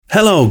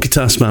Hello,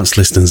 Guitar Smarts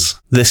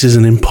listeners. This is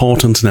an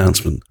important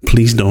announcement.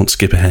 Please don't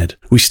skip ahead.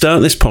 We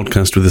start this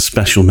podcast with a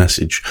special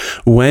message.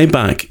 Way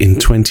back in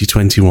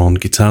 2021,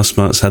 Guitar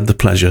Smarts had the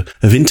pleasure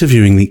of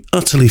interviewing the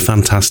utterly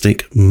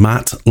fantastic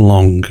Matt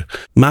Long.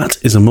 Matt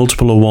is a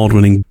multiple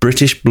award-winning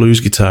British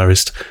blues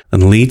guitarist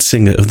and lead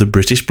singer of the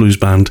British blues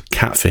band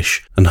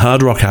Catfish and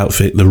hard rock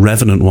outfit The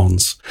Revenant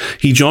Ones.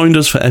 He joined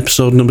us for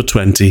episode number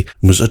 20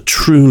 and was a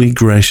truly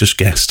gracious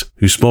guest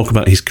who spoke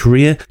about his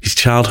career, his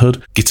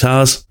childhood,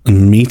 guitars,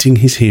 and meeting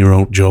his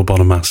hero, Joe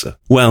Bonamassa.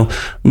 Well,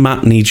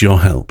 Matt needs your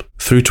help.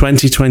 Through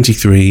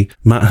 2023,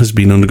 Matt has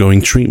been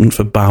undergoing treatment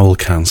for bowel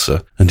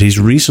cancer, and his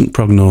recent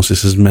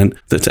prognosis has meant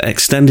that to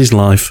extend his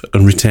life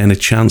and retain a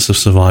chance of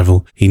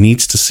survival, he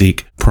needs to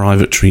seek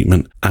private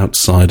treatment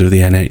outside of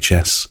the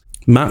NHS.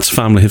 Matt's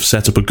family have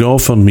set up a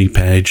GoFundMe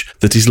page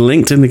that is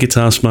linked in the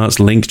Guitar Smarts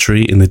link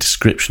tree in the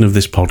description of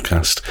this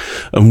podcast,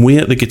 and we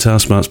at the Guitar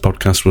Smarts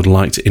podcast would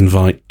like to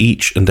invite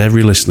each and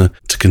every listener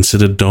to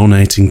consider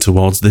donating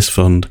towards this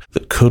fund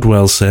that could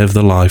well save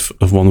the life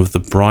of one of the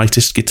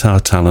brightest guitar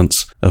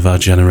talents of our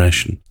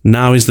generation.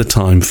 Now is the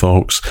time,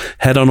 folks.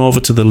 Head on over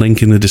to the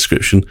link in the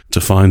description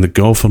to find the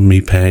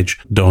GoFundMe page.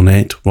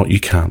 Donate what you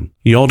can.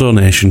 Your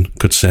donation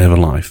could save a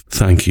life.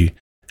 Thank you.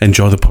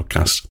 Enjoy the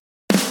podcast.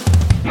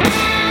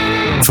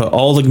 For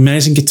all the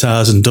amazing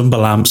guitars and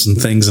Dunbar amps and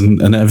things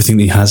and everything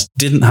that he has,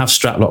 didn't have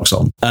strap locks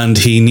on, and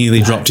he nearly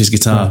dropped his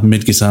guitar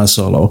mid-guitar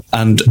solo.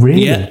 And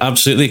really? Yeah,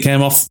 absolutely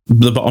came off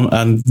the bottom.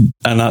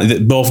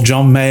 And both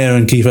John Mayer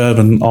and Keith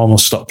Urban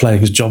almost stopped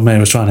playing because John Mayer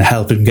was trying to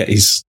help him get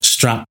his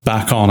strap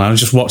back on. I was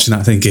just watching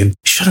that thinking, you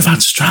should have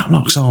had strap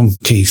locks on,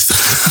 Keith.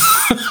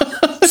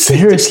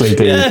 Seriously,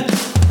 dude. Yeah.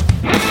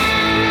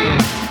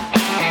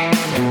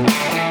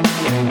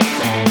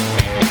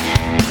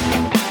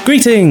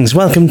 Greetings,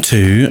 welcome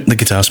to the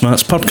Guitar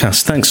Smarts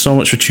podcast. Thanks so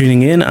much for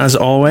tuning in, as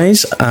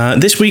always.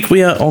 This week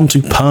we are on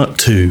to part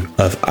 2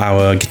 of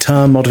our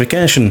guitar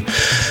modification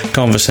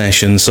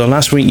conversation. So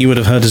last week you would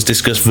have heard us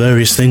discuss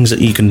various things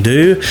that you can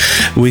do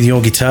with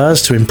your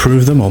guitars to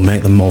improve them or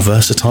make them more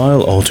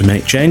versatile or to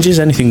make changes,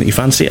 anything that you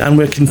fancy. And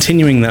we're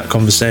continuing that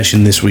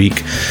conversation this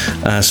week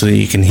so that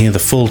you can hear the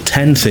full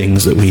 10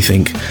 things that we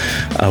think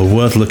are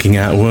worth looking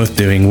at, worth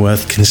doing,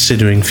 worth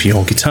considering for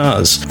your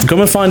guitars. Come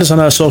and find us on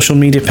our social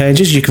media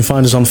pages. You can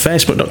find us on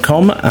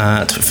facebook.com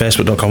at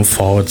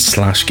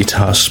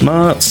facebook.com/Guitar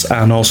Smarts,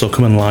 and also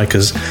come and like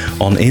us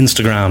on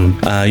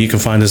Instagram. You can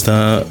find us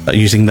there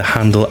using the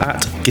handle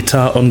at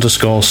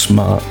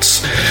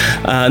guitar_smarts.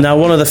 Now,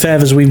 one of the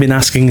favours we've been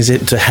asking is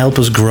it to help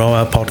us grow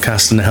our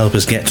podcast and help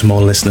us get to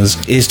more listeners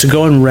is to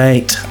go and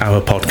rate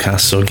our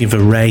podcast. So give a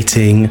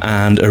rating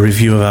and a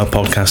review of our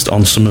podcast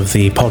on some of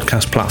the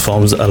podcast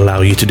platforms that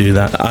allow you to do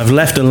that. I've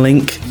left a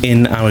link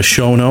in our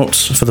show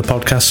notes for the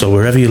podcast, so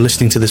wherever you're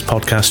listening to this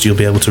podcast, you'll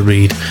be able to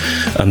read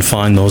and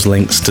find those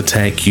links to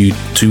take you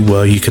to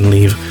where you can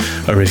leave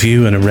a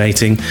review and a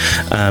rating.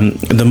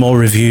 The more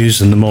reviews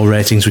and the more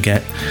ratings we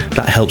get,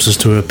 that helps us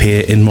to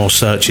appear in more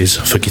searches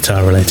for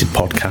guitar related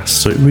podcasts,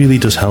 so it really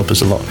does help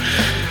us a lot.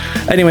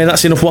 Anyway,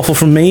 that's enough waffle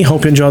from me.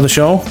 Hope you enjoy the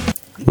show.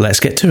 Let's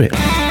get to it.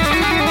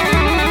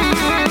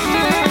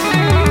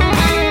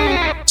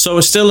 So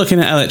we're still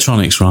looking at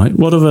electronics, right?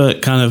 What other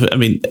kind of,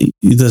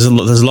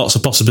 there's lots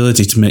of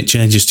possibility to make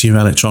changes to your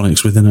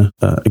electronics within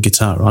a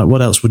guitar, right?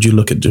 What else would you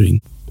look at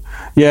doing?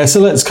 Yeah, so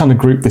let's kind of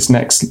group this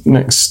next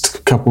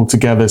couple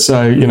together.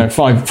 So,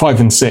 5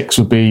 and 6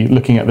 would be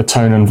looking at the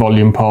tone and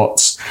volume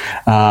pots,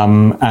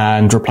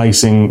 and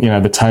replacing,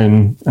 the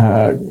tone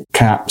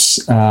caps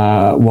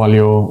while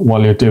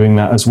you're doing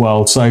that as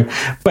well. So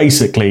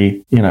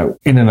basically,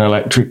 in an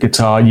electric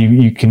guitar,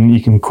 you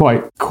can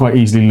quite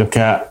easily look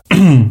at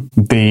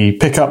the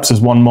pickups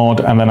as one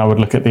mod, and then I would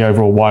look at the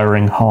overall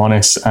wiring,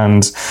 harness,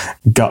 and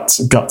guts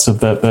of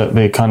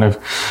the kind of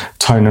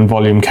tone and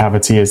volume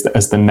cavity as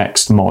the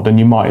next mod. And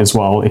you might as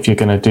well, if you're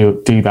going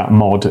to do that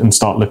mod and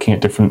start looking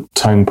at different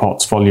tone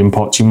pots, volume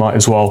pots, you might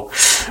as well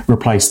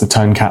replace the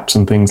tone caps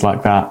and things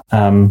like that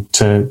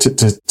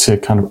to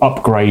kind of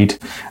upgrade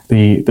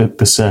the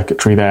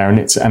circuitry there. And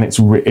it's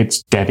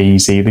dead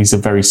easy. These are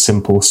very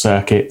simple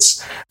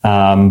circuits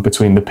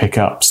between the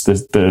pickups,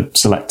 the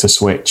selector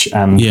switch,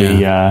 and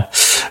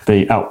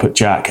the output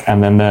jack,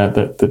 and then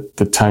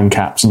the tone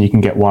caps, and you can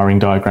get wiring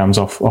diagrams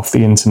off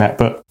the internet.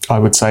 But I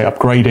would say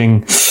upgrading,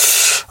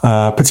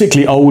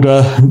 particularly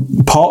older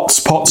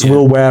pots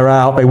will wear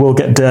out, they will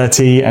get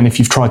dirty, and if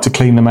you've tried to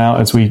clean them out,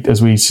 as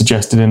we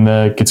suggested in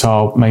the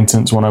Guitar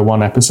Maintenance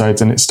 101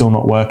 episodes, and it's still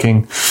not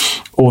working,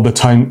 or the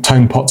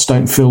tone pots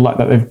don't feel like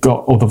that they've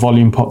got, or the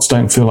volume pots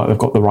don't feel like they've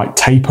got the right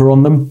taper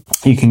on them,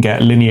 you can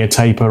get linear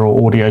taper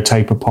or audio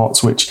taper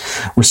pots which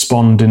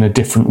respond in a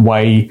different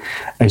way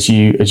as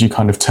you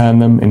kind of turn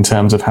them, in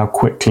terms of how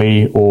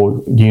quickly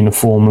or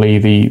uniformly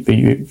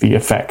the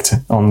effect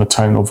on the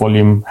tone or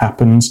volume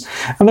happens.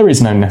 And there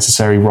is no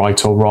necessary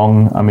right or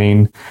wrong. I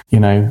mean,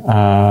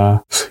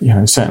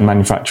 certain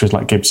manufacturers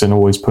like Gibson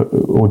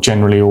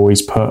generally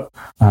always put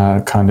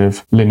kind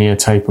of linear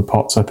taper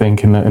pots, I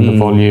think, in the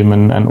volume,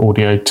 and and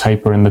audio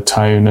taper in the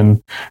tone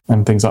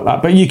and things like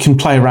that. But you can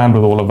play around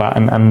with all of that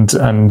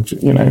and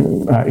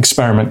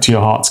experiment to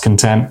your heart's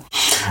content,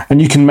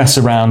 and you can mess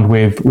around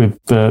with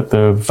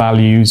the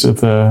values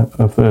of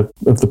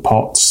the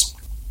pots.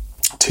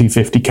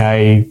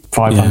 250k,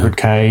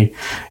 500k,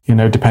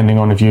 depending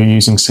on if you're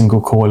using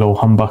single coil or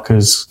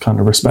humbuckers, kind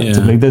of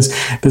respectively. Yeah.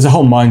 There's a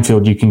whole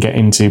minefield you can get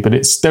into, but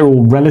they're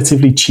all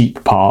relatively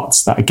cheap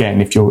parts that, again,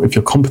 if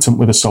you're competent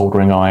with a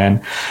soldering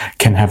iron,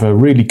 can have a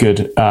really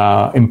good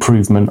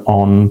improvement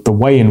on the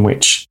way in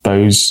which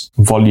those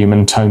volume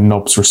and tone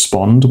knobs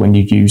respond when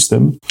you use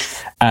them,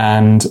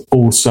 and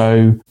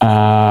also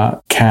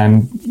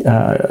can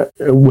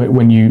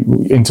when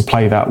you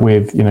interplay that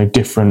with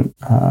different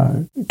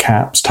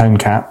tone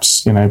caps,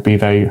 be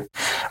they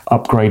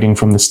upgrading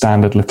from the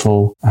standard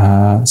little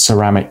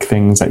ceramic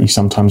things that you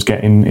sometimes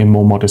get in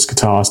more modest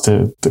guitars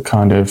to the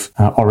kind of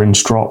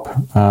orange drop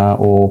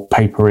or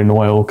paper in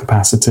oil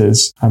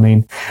capacitors. I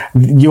mean,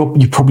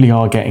 you probably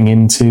are getting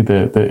into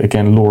the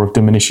again, law of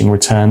diminishing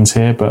returns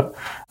here, but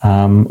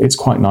it's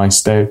quite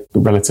nice. They're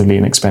relatively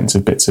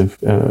inexpensive bits of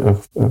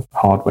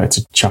hardware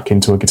to chuck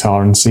into a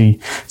guitar and see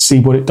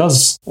what it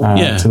does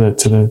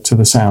to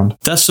the sound.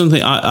 That's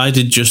something I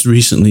did just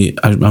recently.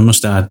 I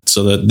must add,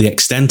 so that the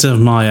extent of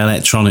my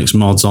electronics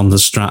mods on the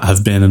Strat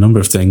have been a number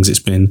of things. It's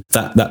been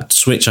that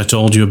switch I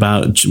told you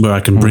about, where I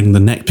can bring the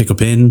neck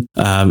pickup in.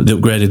 They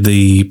upgraded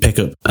the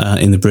pickup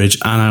in the bridge,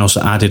 and I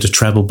also added a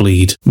treble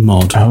bleed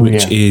mod,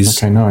 which is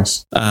okay,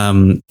 nice.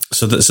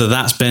 So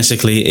that's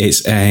basically,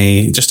 it's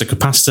just a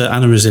capacitor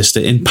and a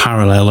resistor in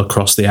parallel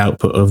across the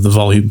output of the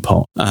volume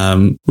pot,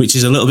 which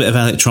is a little bit of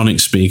electronic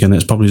speak, and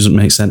it probably doesn't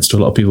make sense to a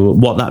lot of people.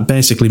 But what that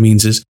basically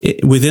means is,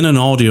 within an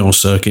audio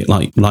circuit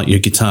like your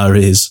guitar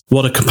is,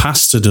 what a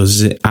capacitor does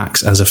is it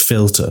acts as a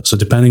filter. So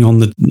depending on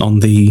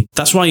the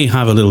that's why you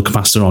have a little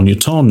capacitor on your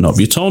tone knob.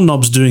 Your tone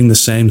knob's doing the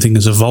same thing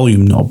as a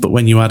volume knob, but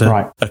when you add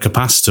a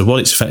capacitor, what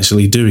it's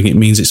effectively doing, it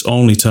means it's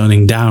only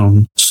turning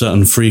down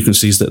certain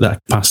frequencies that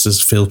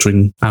capacitor's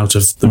filtering out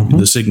of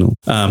the signal.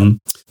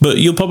 But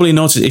you'll probably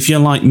notice, if you're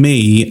like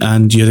me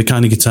and you're the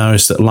kind of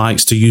guitarist that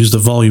likes to use the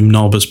volume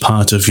knob as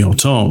part of your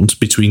tones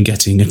between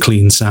getting a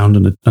clean sound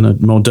and a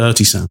more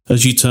dirty sound,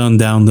 as you turn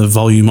down the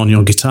volume on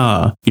your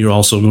guitar, you're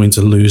also going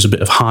to lose a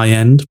bit of high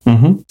end.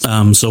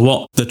 So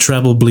what the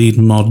treble bleed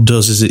mod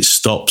does is it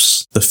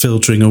stops the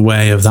filtering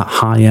away of that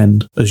high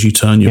end as you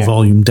turn your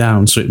volume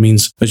down. So it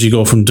means as you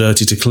go from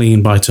dirty to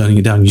clean, by turning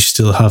it down, you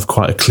still have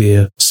quite a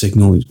clear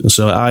signal.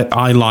 So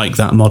I like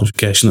that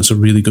modification. That's a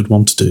really good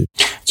one to do.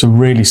 It's a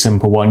really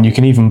simple one. You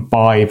can even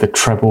buy the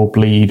treble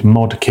bleed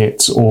mod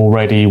kits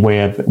already,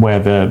 where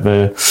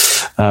the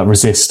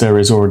resistor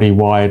is already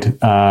wired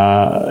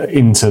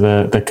into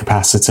the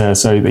capacitor,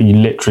 so that you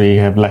literally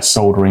have less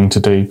soldering to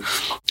do.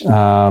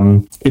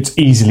 It's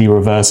easily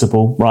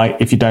reversible, right?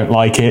 If you don't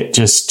like it,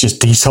 just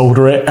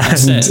desolder it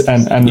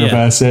and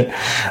reverse it.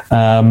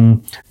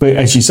 But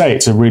as you say,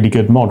 it's a really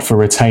good mod for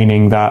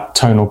retaining that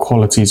tonal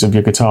qualities of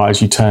your guitar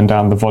as you turn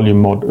down the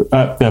volume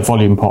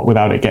pot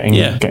without it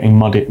getting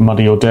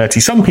muddy or dirty.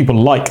 Some people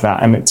like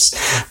that, and it's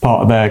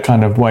part of their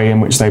kind of way in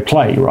which they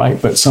play, right?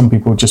 But some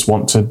people just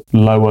want to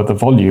lower the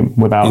volume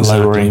without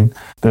lowering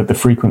the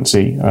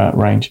frequency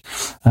range.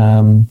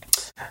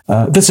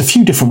 There's a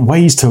few different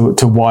ways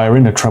to wire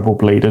in a treble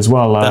bleed as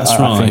well. That's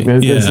right. I think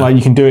there's like,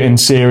 you can do it in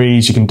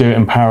series, you can do it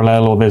in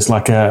parallel, or there's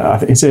like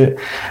is it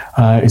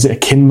a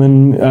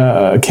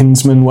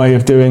Kinsman way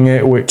of doing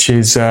it, which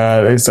is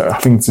I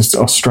think it's just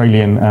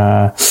Australian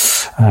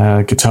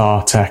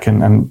guitar tech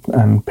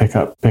and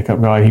pickup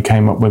guy who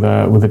came up with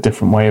a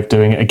different way of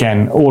doing it.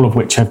 Again, all of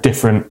which have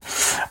different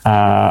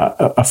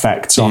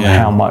effects on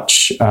how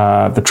much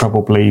the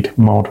treble bleed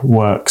mod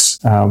works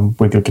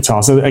with your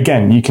guitar. So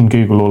again, you can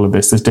Google all of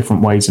this. There's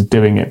different ways of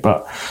doing it,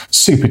 but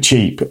super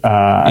cheap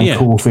and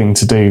cool thing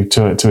to do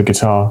to a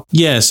guitar.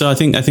 Yeah, so I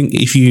think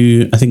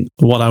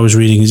what I was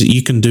reading is that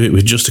you can do it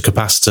with just a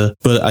capacitor,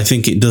 but I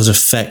think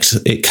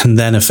it can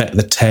then affect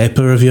the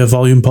taper of your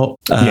volume pot.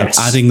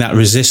 Adding that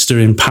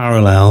resistor in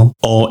parallel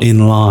or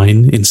in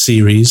line in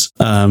series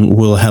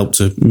will help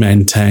to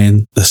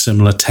maintain the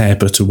similar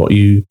taper to what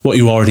you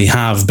already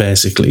have,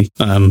 basically.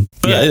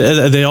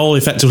 They all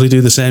effectively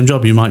do the same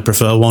job. You might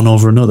prefer one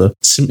over another.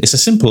 It's a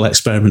simple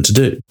experiment to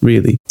do,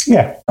 really.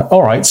 Yeah.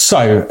 All right.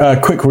 So,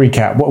 quick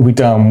recap. What have we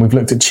done? We've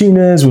looked at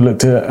tuners. We've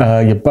looked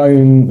at your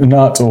bone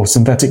nut or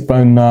synthetic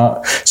bone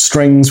nut.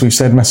 Strings, we've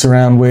said mess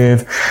around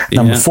with.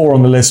 Number 4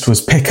 on the list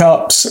was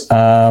pickups.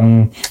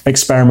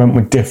 Experiment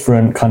with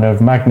different kind of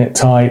magnet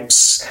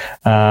types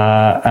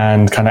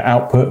and kind of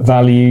output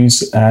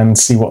values, and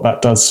see what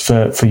that does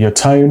for your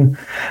tone.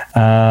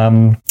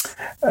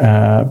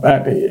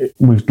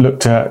 We've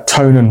looked at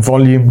tone and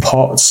volume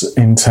pots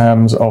in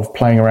terms of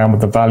playing around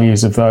with the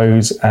values of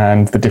those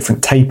and the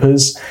different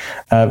tapers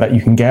that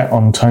you can get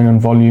on tone and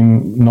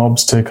volume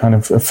knobs to kind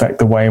of affect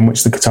the way in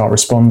which the guitar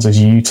responds as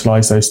you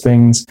utilize those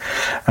things.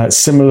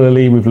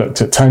 Similarly, we've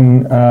looked at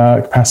tone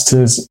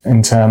capacitors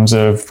in terms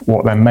of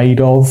what they're made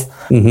of,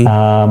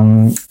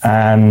 and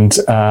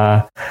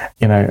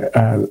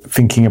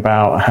thinking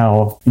about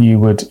how you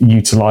would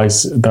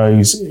utilize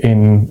those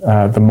in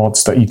the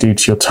mods that you do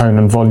to your tone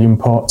and volume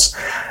pots.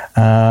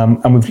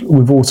 And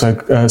we've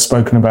also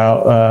spoken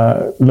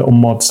about little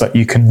mods that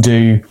you can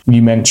do.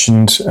 You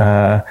mentioned,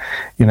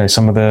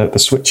 some of the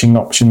switching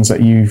options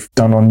that you've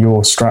done on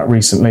your Strat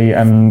recently,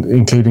 and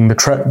including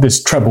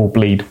this treble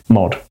bleed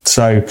mod.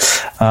 So,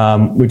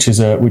 which is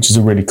a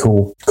really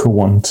cool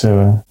one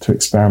to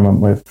experiment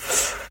with.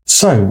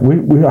 So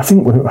I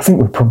think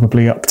we're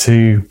probably up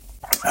to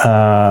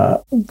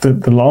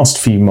the last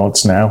few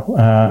mods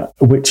now,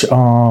 which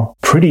are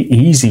pretty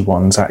easy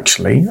ones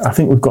actually. I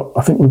think we've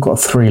got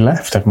 3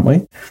 left, haven't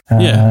we?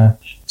 Yeah.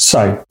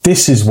 So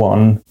this is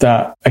one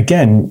that,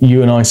 again,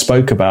 you and I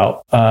spoke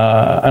about,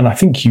 and I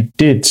think you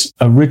did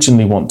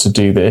originally want to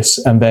do this,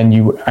 and then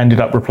you ended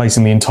up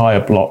replacing the entire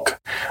block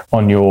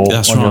on your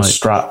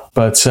Strat.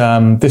 But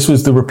this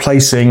was the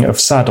replacing of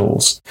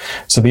saddles,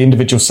 so the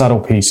individual saddle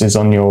pieces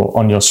on your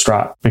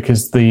Strat,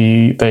 because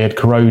they had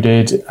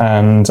corroded,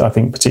 and I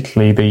think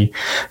particularly the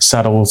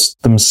saddles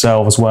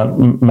themselves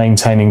weren't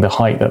maintaining the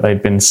height that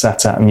they'd been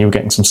set at, and you were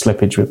getting some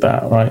slippage with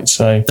that, right?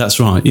 So that's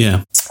right,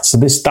 yeah. So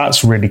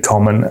that's really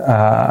common,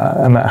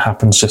 and that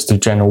happens just through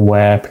general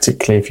wear,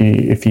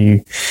 particularly if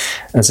you,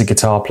 as a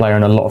guitar player,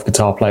 and a lot of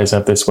guitar players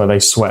have this, where they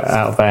sweat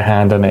out of their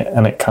hand and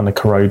it kind of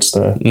corrodes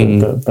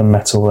the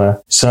metal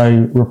there.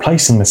 So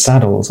replacing the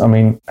saddles, I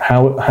mean,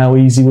 how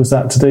easy was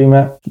that to do,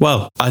 Matt?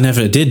 Well, I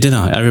never did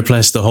I? I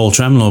replaced the whole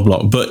tremolo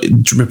block, but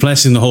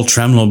replacing the whole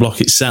tremolo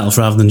block itself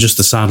rather than just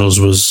the saddles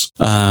was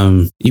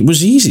it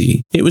was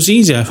easy. It was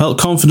easy. I felt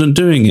confident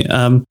doing it.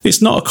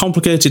 It's not a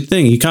complicated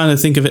thing. You kind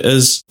of think of it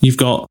as you've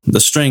got the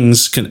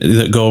strings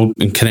that go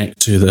and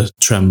connect to the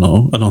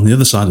tremolo, and on the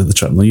other side of the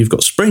tremolo you've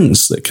got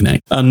springs that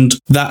connect, and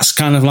that's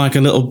kind of like a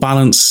little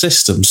balanced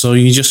system. So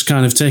you're just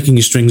kind of taking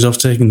your strings off,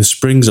 taking the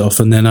springs off,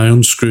 and then I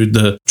unscrewed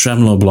the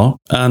tremolo block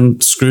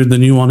and screwed the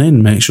new one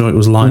in, make sure it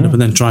was lined up,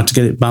 and then tried to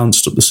get it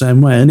balanced up the same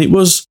way. And it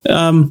was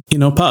part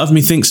of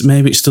me thinks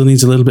maybe it still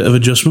needs a little bit of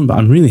adjustment, but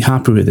I'm really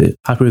happy with it,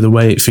 happy with the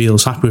way it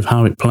feels, happy with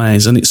how it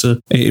plays, and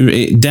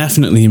it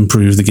definitely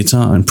improved the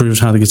guitar, improved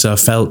how the guitar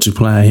felt to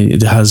play.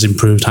 It has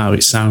improved how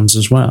it sounds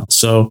as well.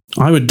 So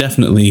I would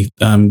definitely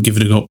give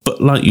it a go.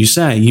 But like you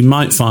say, you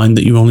might find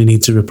that you only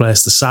need to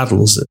replace the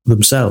saddles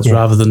themselves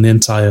rather than the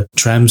entire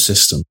trem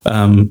system.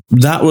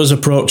 That was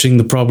approaching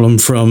the problem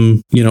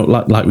from,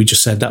 like we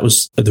just said, that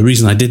was the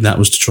reason I did that,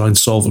 was to try and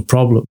solve a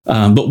problem.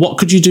 But what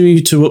could you do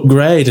to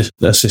upgrade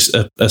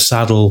a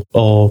saddle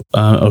or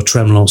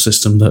tremolo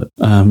system that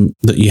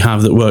you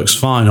have that works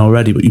fine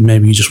already, but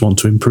maybe you just want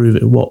to improve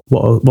it?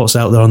 What's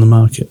out there on the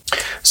market?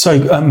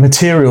 So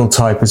material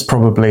type is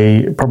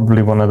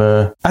probably one of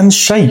the, and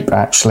shape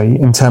actually,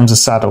 in terms of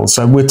saddles.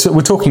 So we're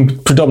talking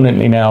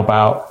predominantly now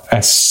about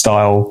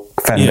S-style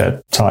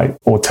Fender type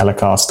or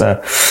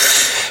Telecaster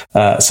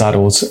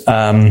saddles.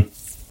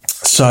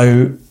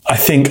 So I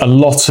think a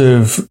lot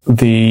of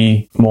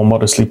the more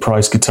modestly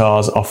priced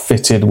guitars are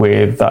fitted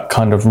with that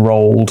kind of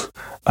rolled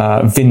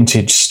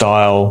vintage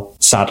style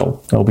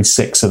saddle. There'll be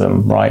 6 of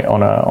them, right,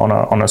 on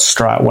a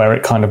Strat, where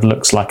it kind of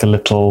looks like a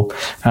little,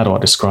 how do I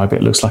describe it?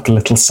 It looks like a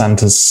little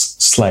Santa's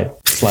sleigh.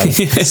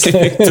 Doesn't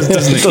it?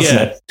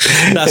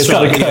 That's it's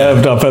right, kind of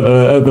curved up at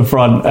the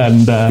front,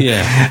 and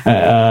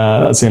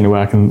that's the only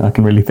way I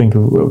can really think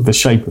of the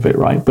shape of it,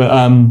 right? But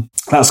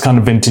that's kind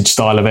of vintage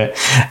style of it.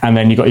 And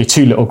then you've got your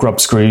 2 little grub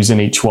screws in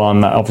each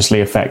one that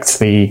obviously affect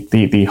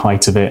the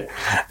height of it,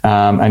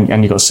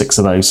 and you've got 6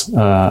 of those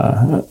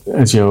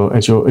as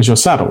your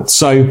saddle.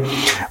 So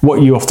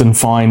what you often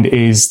find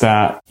is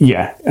that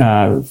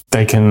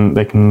they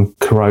can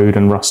corrode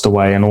and rust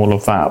away and all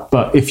of that.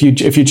 But if you're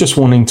just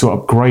wanting to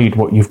upgrade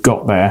what you've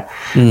got there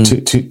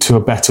to a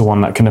better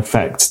one that can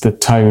affect the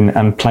tone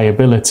and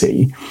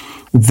playability,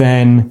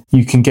 then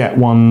you can get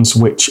ones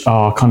which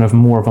are kind of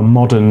more of a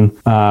modern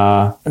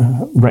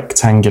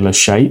rectangular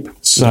shape.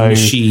 So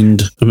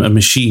a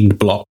machined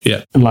block,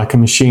 like a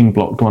machine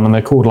blocked one, and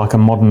they're called like a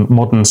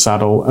modern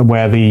saddle,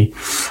 where the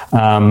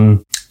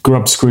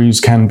grub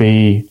screws can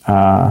be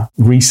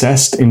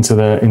recessed into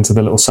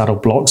the little saddle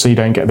block, so you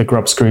don't get the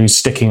grub screws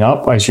sticking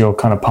up as you're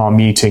kind of palm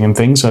muting and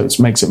things. So it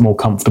makes it more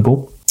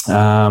comfortable.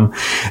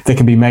 They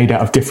can be made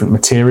out of different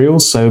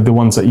materials. So the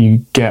ones that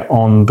you get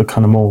on the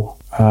kind of more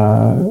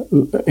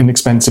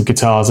inexpensive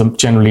guitars are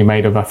generally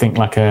made of, I think,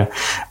 like a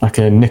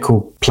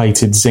nickel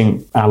plated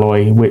zinc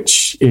alloy,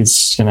 which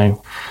is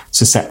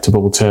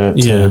susceptible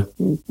to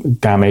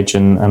damage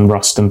and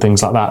rust and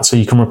things like that. So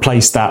you can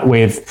replace that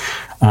with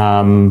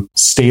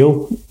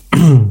steel,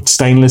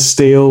 stainless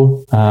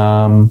steel,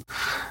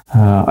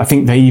 I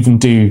think they even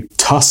do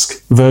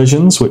Tusk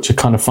versions, which are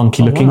kind of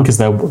funky looking because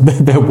they're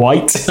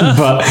white,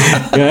 but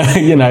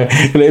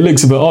it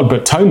looks a bit odd.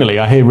 But tonally,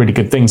 I hear really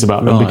good things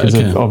about them because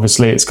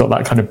obviously it's got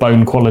that kind of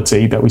bone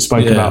quality that we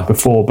spoke about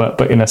before.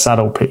 But in a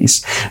saddle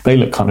piece, they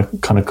look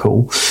kind of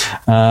cool.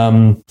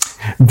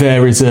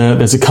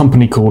 There's a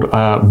company called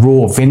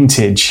Raw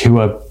Vintage who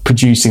are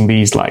producing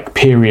these like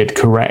period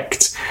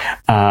correct,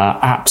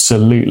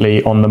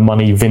 absolutely on the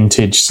money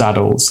vintage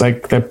saddles.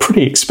 They're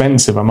pretty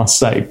expensive, I must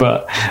say,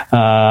 but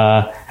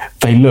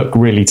they look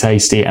really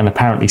tasty and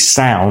apparently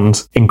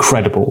sound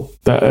incredible.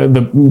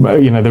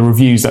 The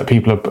reviews that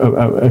people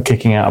are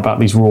kicking out about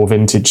these Raw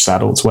Vintage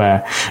saddles,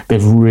 where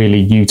they've really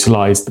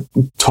utilized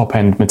top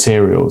end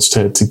materials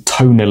to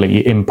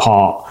tonally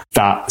impart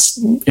that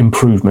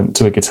improvement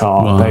to a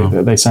guitar. Wow.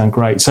 They sound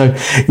great. So,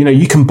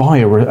 you can buy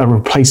a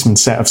replacement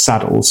set of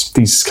saddles,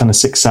 these kind of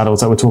 6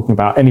 saddles that we're talking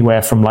about,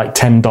 anywhere from like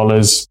 $10,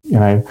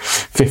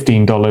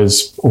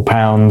 $15 or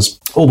pounds,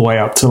 all the way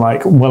up to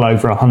like well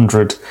over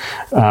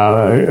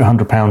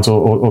 £100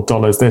 or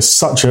dollars. There's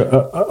such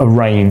a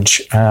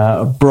range.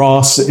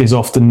 Brass is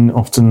often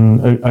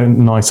a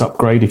nice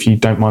upgrade if you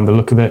don't mind the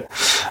look of it.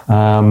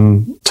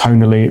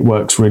 Tonally, it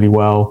works really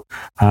well.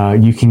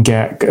 You can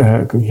get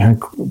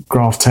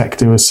Graphtec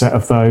do a set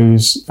of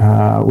those,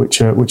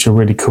 which are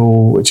really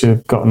cool, which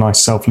have got a nice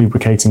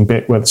self-lubricating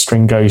bit where the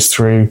string goes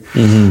through.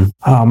 Mm-hmm.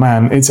 Oh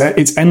man, it's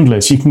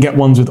endless. You can get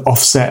ones with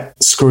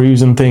offset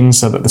screws and things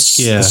so that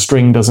the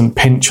string doesn't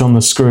pinch on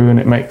the screw,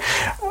 and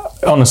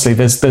honestly,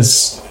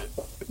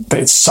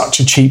 it's such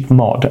a cheap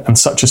mod and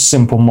such a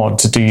simple mod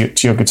to do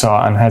to your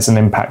guitar, and has an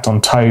impact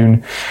on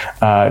tone,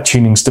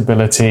 tuning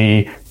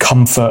stability,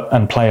 comfort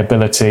and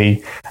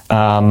playability,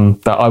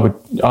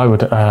 that I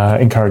would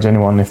encourage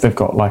anyone, if they've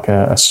got like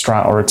a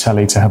Strat or a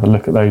Tele, to have a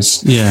look at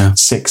those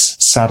 6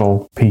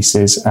 saddle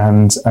pieces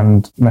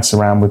and mess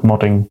around with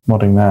modding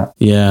that.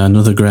 Yeah,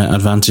 another great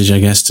advantage, I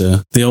guess,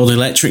 to the old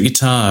electric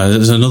guitar.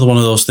 There's another one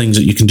of those things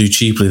that you can do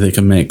cheaply that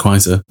can make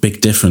quite a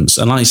big difference.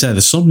 And like you said,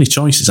 there's so many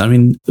choices. I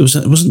mean,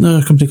 wasn't there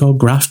a company called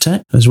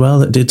Graphtec as well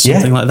that did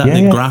something like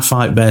that?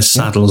 Graphite-based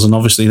saddles, and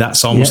obviously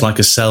that's almost like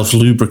a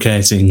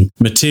self-lubricating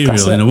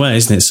material in a way,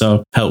 isn't it?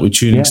 So help with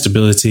tuning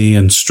stability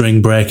and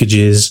string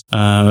breakages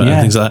and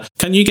things like that.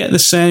 Can you get the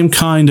same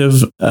kind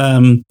of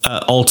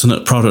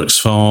alternate products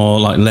for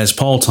like Les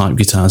Paul type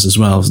guitars as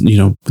well?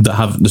 That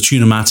have the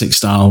Tune-o-matic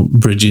style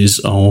bridges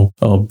or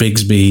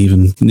Bigsby,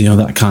 even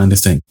that kind of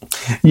thing.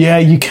 Yeah,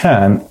 you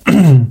can.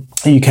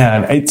 You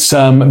can. It's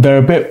they're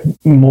a bit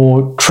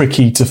more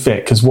tricky to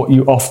fit, because what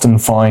you often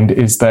find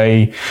is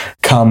they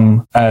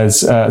come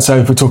as so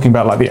if we're talking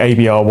about like the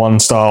ABR1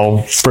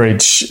 style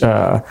bridge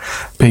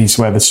piece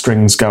where the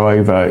strings go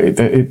over,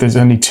 there's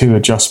only 2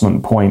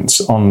 adjustment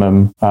points on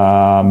them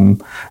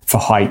for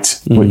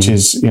height, which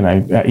is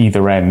at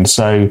either end.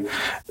 So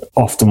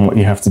often what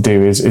you have to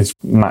do is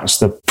match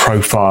the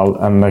profile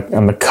and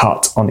the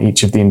cut on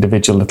each of the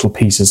individual little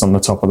pieces on the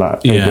top of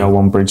that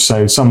ABR1 bridge.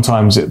 So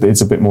sometimes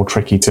it's a bit more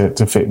tricky to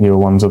fit newer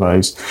ones of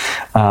those,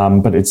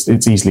 but it's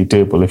easily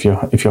doable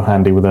if you're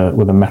handy with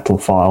a metal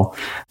file.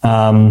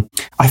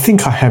 I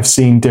think I have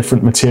seen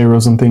different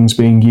materials and things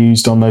being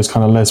used on those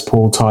kind of Les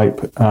Paul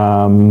type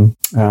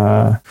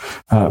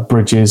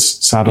bridges,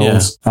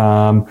 saddles.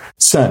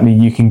 Certainly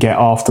you can get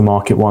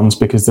aftermarket ones,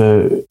 because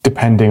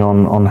depending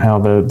on how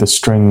the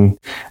string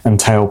and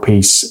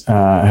tailpiece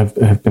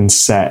have been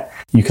set,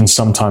 you can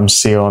sometimes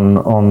see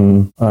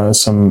on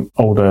some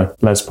older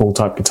Les Paul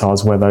type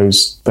guitars where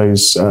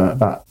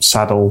that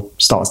saddle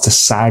starts to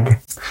sag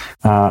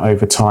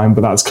over time,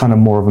 but that's kind of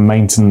more of a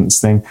maintenance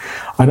thing.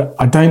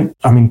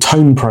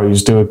 Tone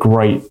Pros do a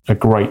great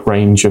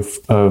range of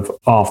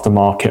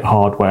aftermarket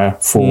hardware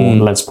for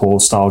Les Paul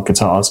style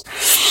guitars,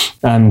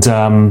 and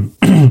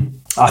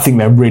I think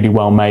they're really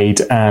well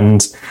made,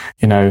 and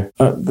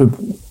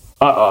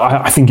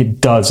I think it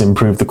does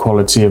improve the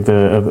quality of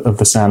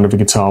the sound of a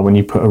guitar when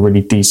you put a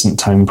really decent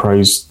Tone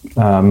Pros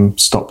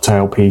stop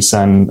tailpiece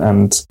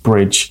and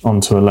bridge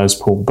onto a Les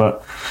Paul,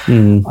 but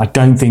I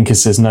don't think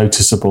it's as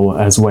noticeable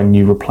as when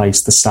you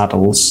replace the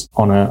saddles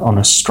on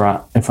a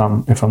Strat. If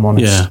I'm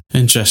honest. Yeah,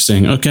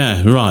 interesting.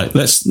 Okay, right.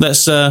 Let's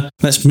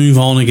move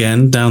on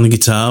again down the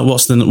guitar.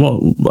 What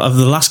of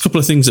the last couple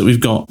of things that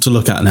we've got to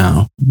look at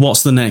now?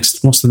 What's the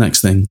next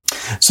thing?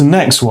 So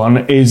next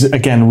one is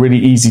again really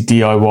easy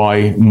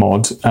DIY mod.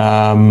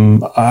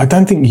 I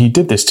don't think you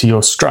did this to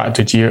your Strat,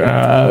 did you?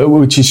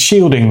 Which is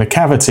shielding the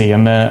cavity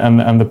and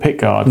the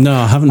pickguard. No,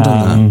 I haven't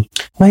done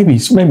that. Maybe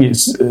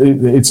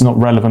it's not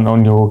relevant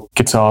on your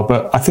guitar,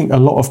 but I think a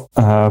lot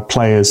of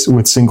players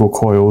with single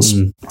coils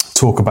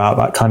talk about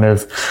that kind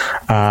of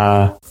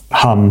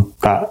hum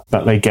that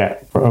they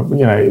get.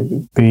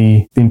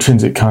 The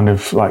intrinsic kind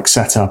of like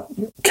setup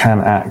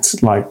can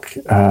act like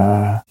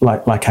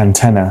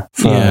antenna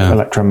for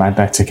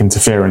electromagnetic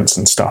interference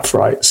and stuff,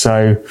 right?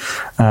 So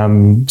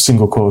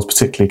single coils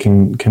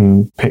particularly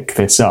can pick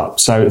this up.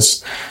 So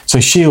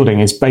shielding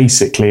is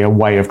basically a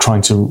way of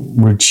trying to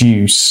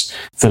reduce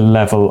the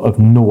level of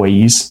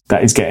noise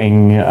that is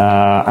getting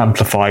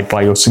amplified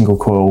by your single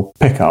coil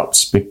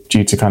pickups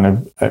due to kind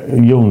of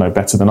you'll know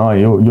better than I.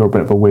 You're a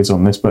bit of a whiz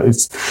on this, but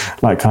it's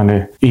like kind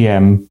of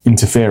EM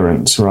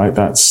interference, right?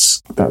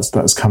 That's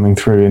coming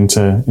through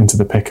into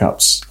the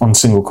pickups on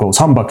single coils.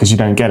 Humbuckers, you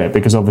don't get it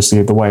because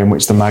obviously the way in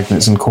which the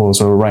magnets and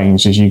coils are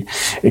arranged is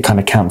it kind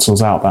of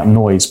cancels out that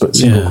noise, but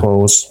single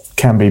coils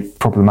can be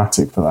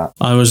problematic for that.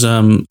 I was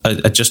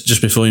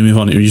just before you move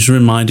on, it just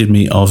reminded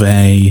me of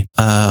it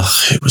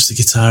was the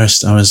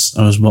guitarist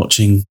I was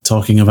watching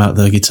talking about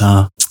the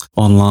guitar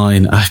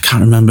online. I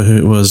can't remember who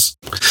it was.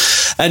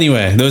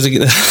 Anyway, there was the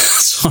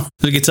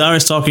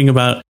guitarist talking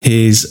about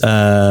his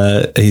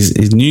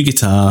new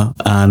guitar,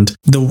 and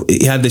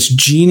he had this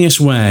genius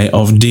way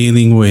of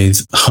dealing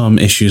with hum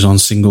issues on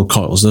single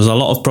coils. There's a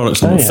lot of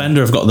products.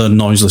 Fender have got the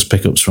noiseless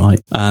pickups, right?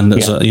 And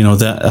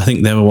I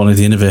think they were one of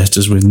the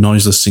innovators with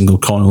noiseless single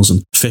coils,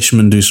 and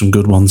Fishman do some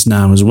good ones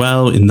now as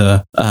well in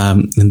their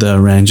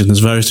range, and there's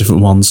various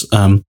different ones.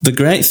 The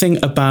great thing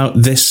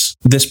about this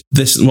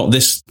what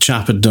this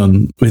chap had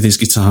done with his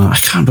guitar, I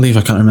can't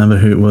remember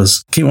who it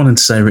was. I keep wanting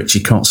to say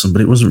Richie Kotzen,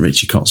 but it wasn't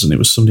Richie Kotzen, it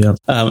was somebody else.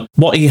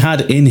 What he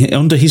had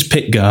under his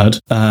pick guard,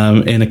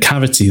 in a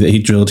cavity that he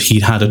drilled, he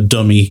had a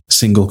dummy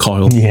single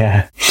coil.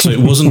 Yeah. So it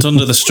wasn't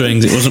under the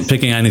strings, it wasn't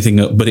picking anything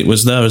up, but it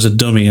was there as a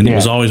dummy, and it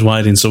was always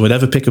wide in. So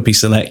whatever pickup he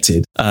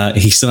selected,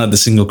 he still had the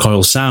single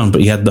coil sound,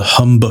 but he had the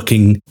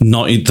humbucking,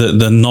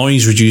 the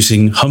noise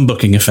reducing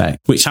humbucking effect,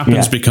 which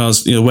happens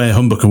because the way a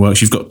humbucker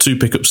works, you've got two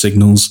pickup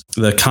signals.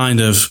 They're kind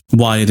of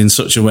wired in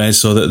such a way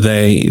so that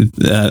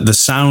the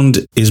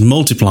sound is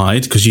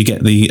multiplied because you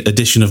get the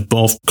addition of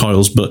both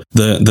coils, but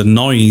the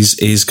noise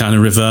is kind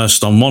of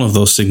reversed on one of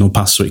those signal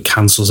paths, so it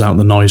cancels out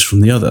the noise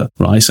from the other,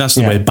 right? So that's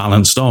the way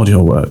balanced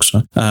audio works,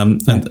 right?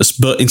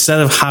 But instead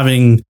of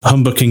having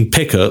humbucking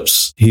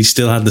pickups, he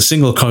still had the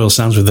single coil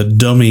sounds with a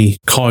dummy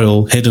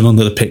coil hidden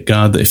under the pick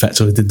guard that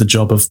effectively did the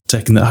job of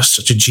taking that. That's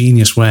such a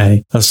genius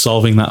way of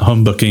solving that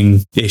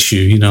humbucking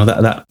issue,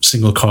 that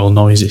single coil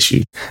noise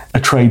issue. A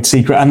trade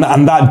secret. And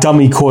that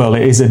dummy coil,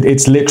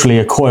 it's literally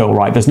a coil,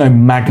 right? There's no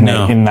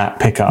magnet in that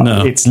pickup.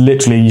 No. It's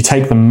literally, you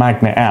take the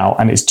magnet out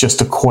and it's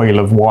just a coil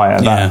of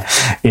wire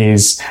that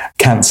is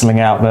cancelling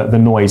out the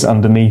noise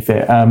underneath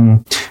it,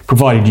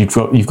 provided you've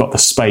got the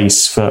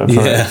space for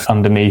it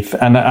underneath.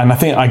 And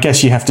I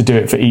guess you have to do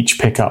it for each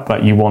pickup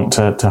that you want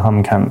to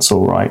hum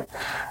cancel, right?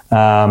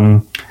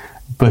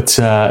 But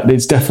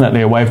it's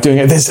definitely a way of doing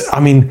it.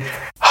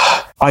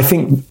 I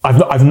think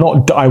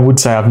I would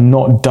say I've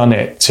not done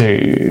it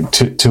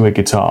to a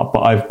guitar, but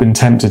I've been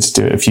tempted to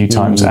do it a few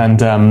times. And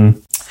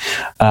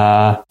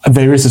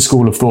there is a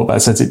school of thought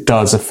that says it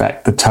does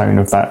affect the tone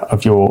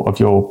of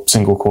your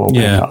single coil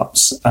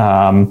pickups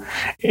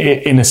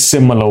in a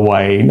similar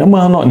way.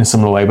 Well, not in a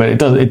similar way, but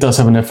it does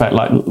have an effect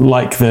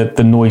like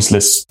the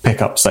noiseless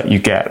pickups that you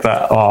get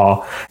that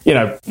are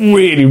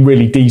really,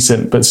 really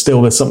decent, but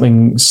still there's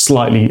something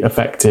slightly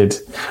affected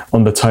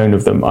on the tone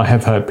of them. I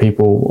have heard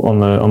people on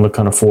the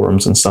kind of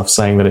forums and stuff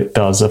saying that it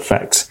does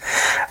affect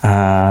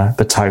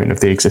the tone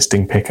of the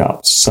existing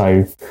pickups.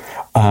 So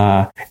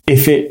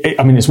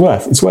it's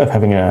worth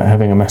having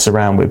a mess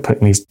around with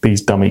putting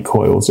these dummy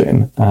coils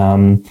in.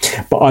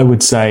 But I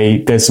would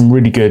say there's some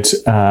really good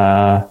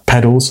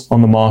pedals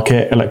on the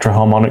market. Electro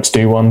Harmonics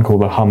do one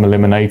called the Hum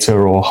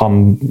Eliminator or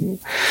Hum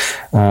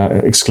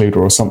Excluder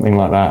or something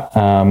like that,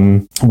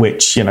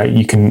 which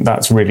you can.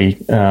 That's really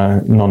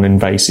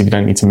non-invasive. You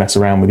don't need to mess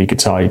around with your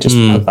guitar. You just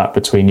put that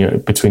between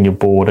your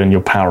board and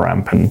your power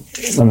amp, and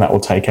that will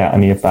take out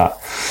any of that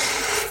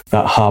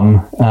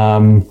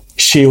hum.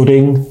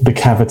 Shielding the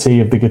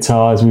cavity of the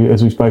guitar, as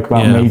we spoke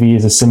about, maybe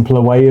is a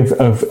simpler way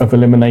of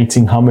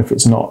eliminating hum if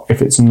it's not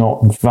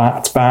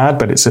that bad,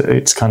 but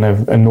it's kind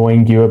of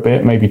annoying you a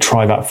bit. Maybe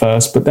try that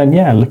first, but then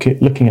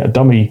looking at a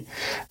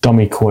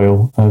dummy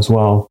coil as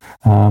well.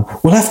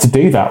 We'll have to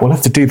do that. We'll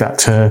have to do that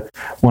to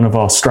one of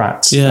our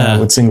Strats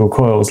with single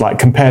coils. Like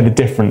compare the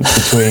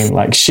difference between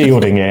like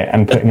shielding it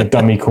and putting a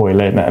dummy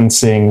coil in and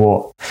seeing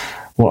what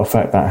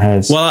effect that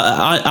has. Well,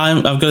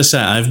 I've got to say,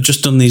 I've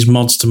just done these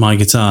mods to my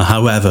guitar.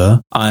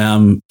 However, I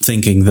am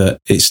thinking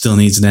that it still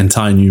needs an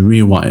entire new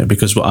rewire,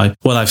 because what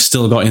I've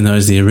still got in there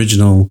is the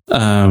original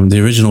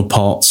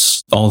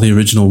pots, all the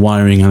original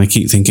wiring, and I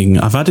keep thinking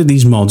I've added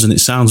these mods and it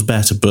sounds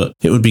better, but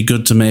it would be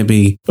good to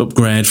maybe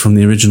upgrade from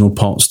the original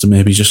pots to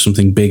maybe just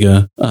something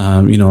bigger,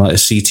 like a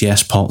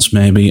CTS pots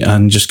maybe,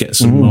 and just get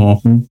some more,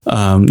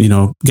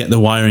 get the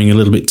wiring a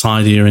little bit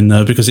tidier in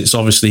there, because it's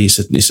obviously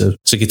it's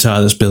a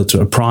guitar that's built to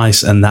a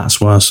price. And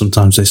that's where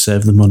sometimes they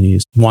save the money.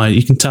 Is why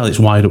you can tell it's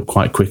wired up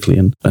quite quickly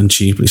and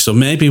cheaply. So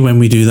maybe when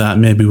we do that,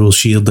 maybe we'll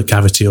shield the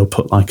cavity or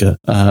put like a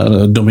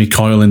dummy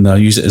coil in there,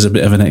 use it as a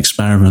bit of an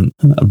experiment.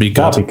 That'd be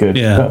good.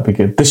 That'd be good.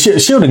 good. The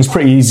shielding's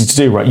pretty easy to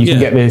do, right? You can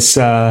get this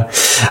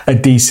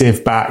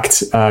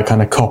adhesive-backed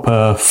kind of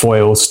copper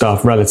foil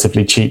stuff,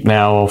 relatively cheap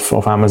now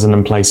off Amazon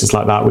and places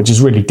like that, which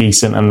is really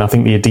decent. And I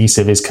think the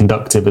adhesive is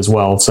conductive as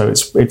well, so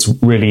it's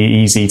really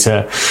easy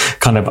to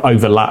kind of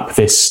overlap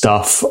this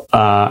stuff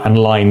and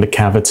line the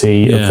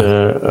cavity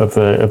of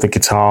the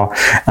guitar.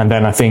 And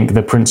then I think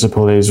the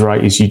principle is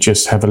you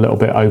just have a little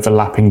bit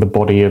overlapping the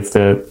body of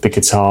the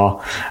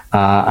guitar,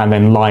 and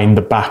then line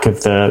the back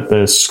of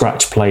the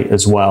scratch plate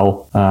as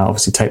well.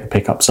 Obviously take the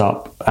pickups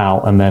out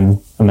and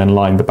then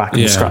line the back of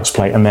the scratch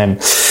plate, and then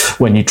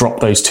when you drop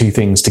those two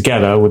things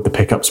together with the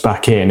pickups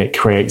back in, it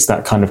creates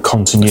that kind of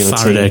continuity,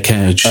 Faraday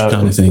cage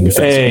kind of thing.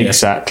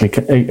 Exactly.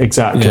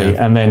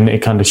 And then it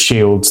kind of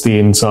shields the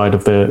inside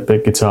of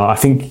the guitar. I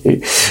think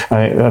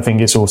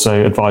it's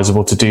also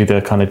advisable to do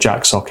the kind of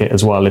jack socket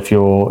as well if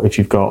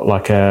you've got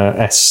like a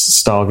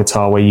S-Star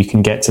guitar where you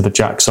can get to the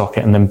jack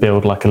socket and then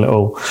build like a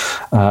little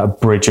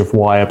bridge of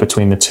wire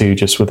between the two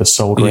just with a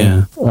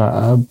soldering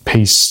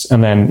piece,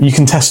 and then you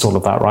can test all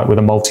of that with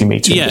a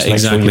multimeter. Yeah,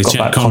 exactly. Sure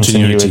check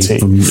continuity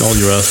from all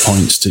your earth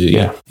points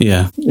to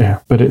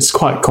but it's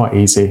quite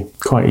easy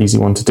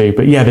one to do.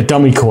 But the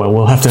dummy coil,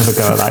 we'll have to have a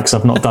go at that because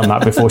I've not done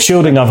that before.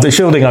 Shielding I've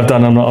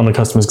done on a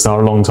customer's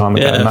guitar a long time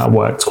ago, and that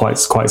worked quite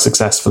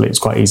successfully. It's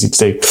quite easy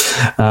to do.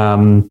 But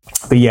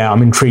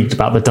I'm intrigued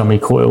about the dummy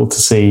coil to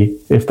see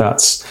if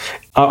that's.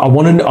 I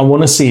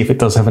want to see if it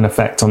does have an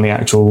effect on the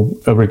actual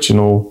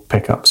original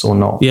pickups or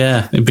not.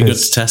 Yeah, it'd be good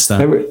to test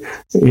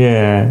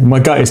that. My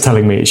gut is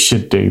telling me it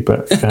should do,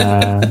 but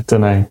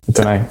don't know.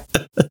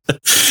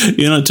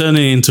 You're not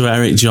turning into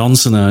Eric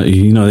Johnson, are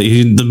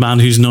you? The man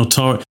who's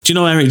notorious. Do you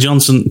know Eric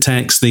Johnson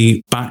takes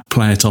the back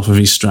plate off of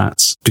his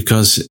Strats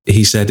because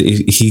he said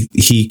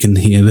he can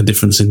hear the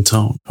difference in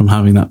tone from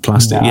having that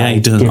plastic.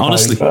 He does.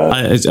 Honestly,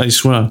 I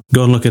swear.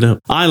 Go and look it up.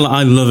 I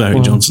love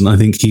Eric Johnson. I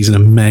think he's an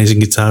amazing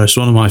guitarist.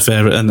 One of my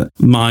favourite. And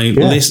my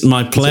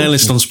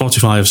playlist on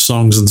Spotify of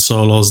songs and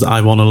solos that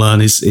I want to learn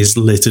is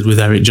littered with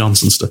Eric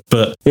Johnson stuff.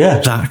 But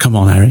come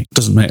on, Eric,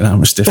 doesn't make that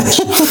much difference.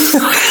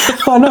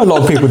 I know a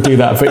lot of people do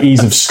that for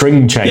ease of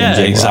string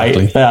changing.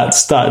 Exactly. Right?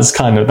 That's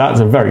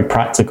a very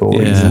practical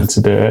reason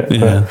to do it.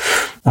 But,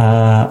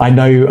 I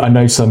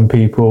know some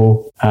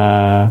people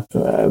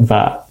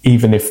that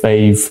even if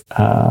they've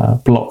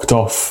blocked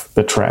off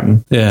the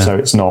trem, so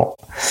it's not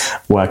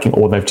working,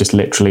 or they've just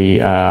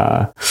literally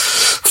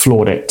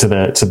floored it to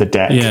the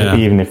deck,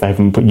 even if they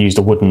haven't used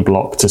a wooden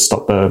block to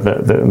stop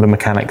the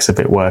mechanics of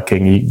it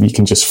working, you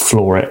can just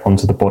floor it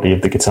onto the body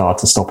of the guitar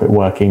to stop it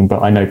working.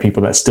 But I know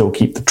people that still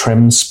keep the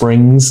trem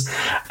springs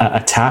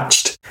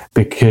attached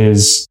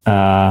because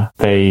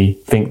they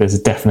think there's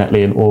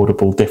definitely an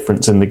audible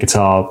difference in the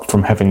guitar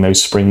from having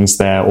those springs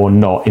there or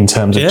not, in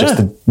terms of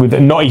just with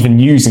not even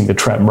using the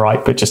trem,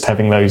 but just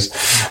having those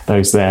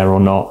there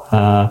or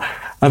not.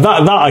 And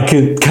that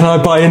can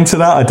I buy into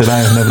that? I don't know.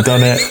 I've never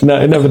done it.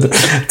 No, never.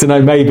 Don't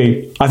know.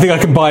 Maybe. I think I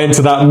can buy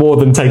into that more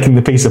than taking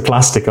the piece of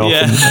plastic off.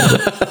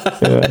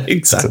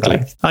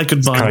 Exactly. I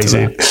could buy into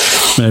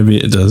that. Maybe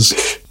it does.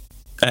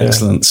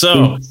 Excellent.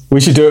 So we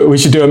should do a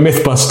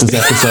Mythbusters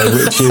episode,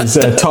 which is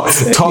top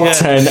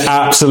 10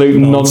 absolute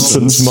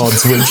nonsense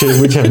mods,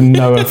 which have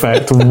no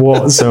effect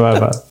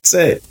whatsoever. That's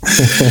it.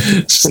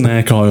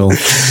 Snake oil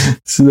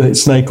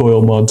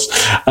mods.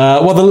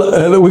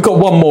 We've got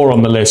one more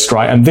on the list,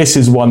 right? And this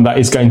is one that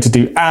is going to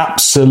do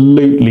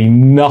absolutely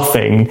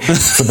nothing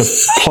for the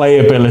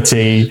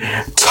playability,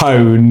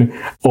 tone,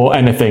 or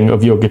anything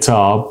of your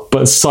guitar,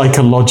 but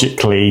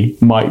psychologically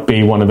might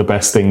be one of the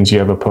best things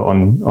you ever put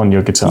on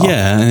your guitar.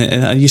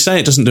 You say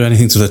it doesn't do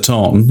anything to the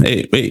tone.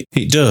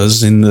 It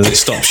does, in that it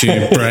stops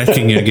you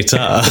breaking your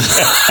guitar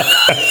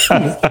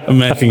and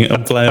making it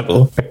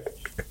unplayable.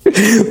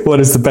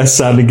 What is the best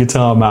sounding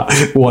guitar,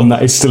 Matt? One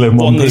that is still in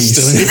one piece.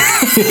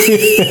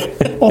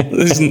 One that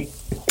isn't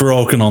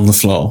broken on the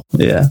floor.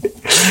 Yeah.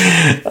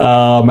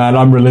 Oh man,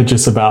 I'm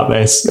religious about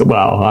this.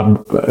 Well,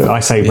 I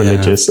say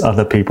religious.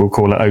 Other people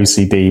call it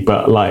OCD,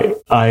 but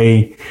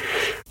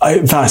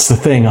that's the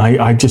thing.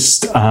 I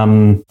just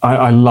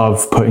I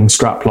love putting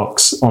strap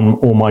locks on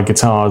all my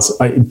guitars.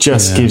 It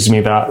just gives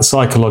me that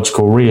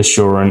psychological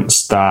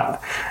reassurance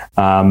that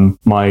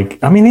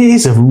it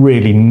is a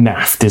really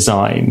naff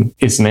design,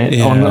 isn't it?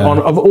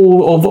 Of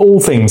all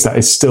things, that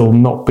is still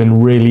not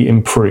been really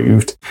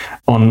improved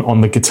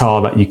on the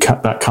guitar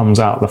that comes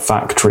out of the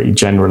factory.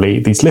 Generally,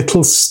 these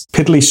little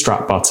piddly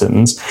strap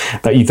buttons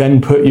that you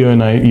then put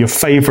your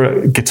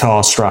favorite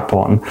guitar strap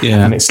on,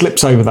 and it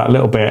slips over that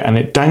little bit and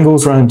it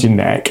dangles around your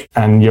neck,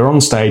 and you're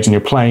on stage and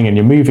you're playing and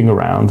you're moving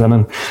around, and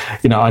then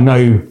I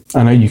know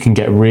you can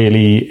get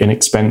really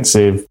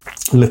inexpensive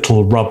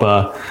little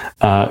rubber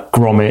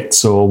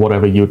grommets or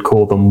whatever you would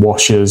call them,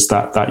 washers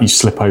that you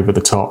slip over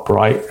the top,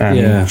 right?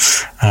 And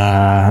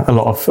a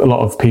lot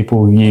of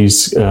people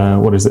use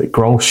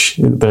Grolsch,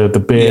 the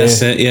beer. Yes,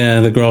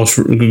 the Grolsch,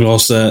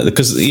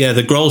 because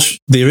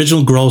the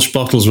original Grolsch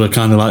bottles were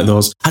kind of like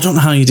those. I don't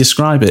know how you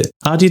describe it.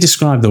 How do you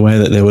describe the way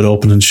that they would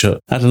open and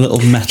shut? Had a little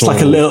metal, it's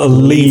like a little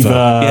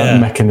lever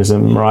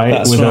mechanism,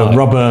 right? A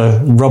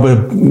rubber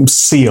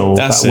seal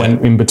that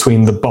went in between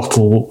between the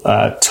bottle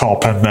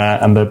top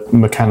and the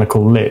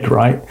mechanical lid,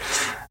 right?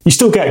 You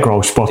still get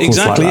Grolsch bottles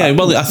exactly, like that. Yeah.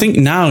 Well, I think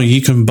now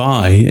you can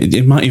buy,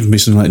 it might even be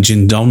something like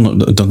Gin Dunlop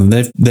that have done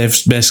them. They've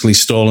basically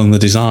stolen the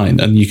design,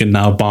 and you can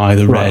now buy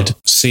the red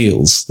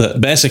seals that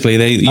basically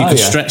you can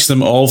stretch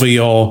them over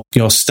your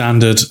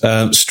standard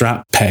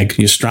strap peg,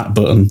 your strap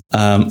button,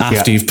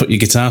 after you've put your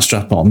guitar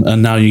strap on,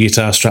 and now your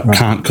guitar strap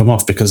can't come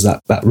off because that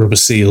rubber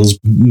seal's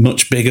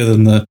much bigger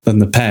than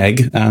the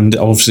peg, and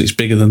obviously it's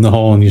bigger than the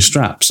hole in your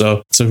strap.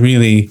 So it's a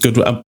really good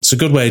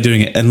way of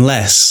doing it,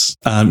 unless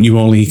you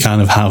only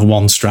kind of have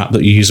one strap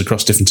that you use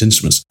across different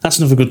instruments. That's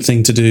another good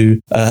thing to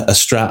do.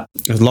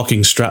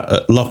 Locking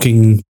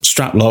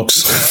strap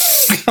locks.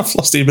 I've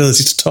lost the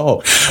ability to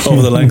talk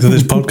over the length of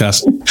this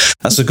podcast.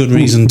 That's a good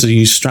reason to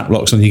use strap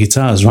locks on your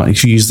guitars, right?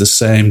 If you use the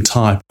same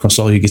type across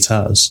all your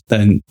guitars,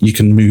 then you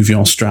can move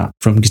your strap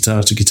from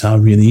guitar to guitar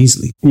really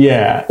easily.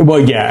 Yeah, well,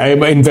 yeah,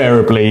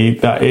 invariably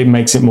that it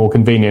makes it more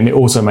convenient. It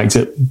also makes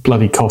it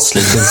bloody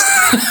costly because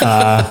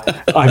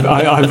I've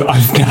now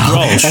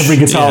every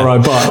guitar I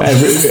buy.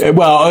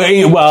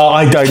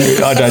 I don't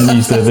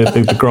use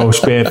the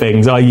Grolsch beer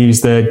things. I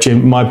use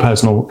my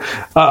personal.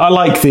 I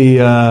like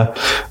the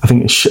I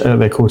think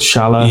they're called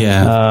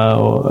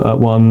Schaller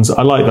ones.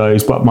 I like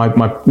those, but my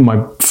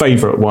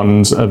favourite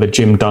ones are the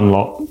Jim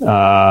Dunlop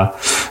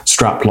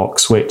strap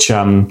locks, which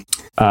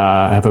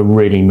have a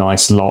really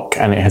nice lock,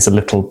 and it has a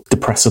little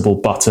depressible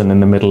button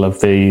in the middle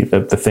of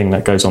the thing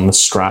that goes on the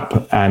strap,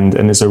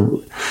 and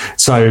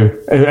so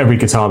every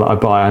guitar that I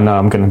buy, I know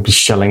I'm going to be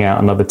shelling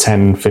out another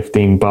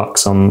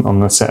 $10-15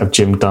 on a set of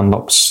Jim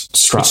Dunlop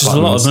strap buttons. Which is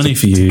a lot of money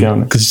for you,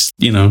 because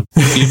you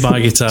buy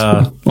a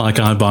guitar like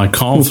I buy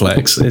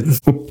cornflakes.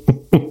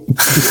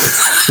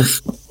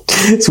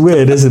 It's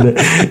weird, isn't it?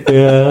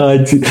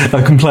 Yeah,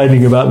 I'm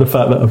complaining about the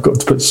fact that I've got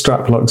to put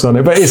strap locks on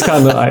it, but it's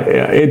kind of like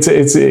it's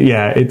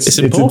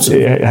important.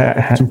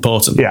 It's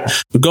important. Yeah.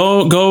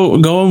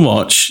 Go and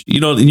watch.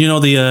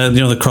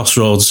 The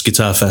Crossroads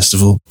Guitar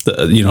Festival that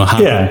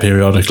happened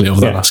periodically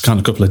over the last kind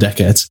of couple of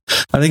decades.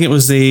 I think it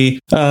was the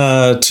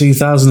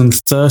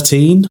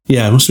 2013.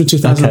 Yeah, it must have been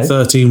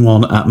 2013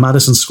 one at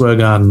Madison Square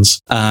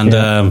Gardens,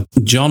 and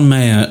John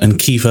Mayer and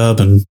Keith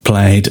Urban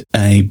played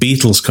a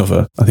Beatles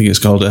cover. I think it's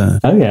called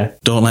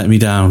Don't Let Me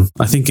Down.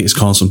 I think it's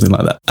called something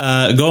like that.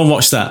 Go and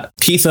watch that.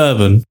 Keith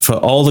Urban, for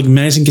all the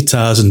amazing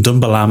guitars and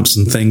Dunbar amps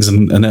and things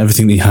and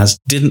everything that he has,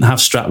 didn't have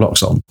strap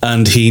locks on,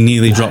 and he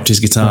nearly dropped his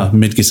guitar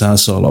mid-guitar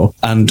solo.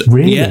 And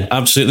really? Yeah,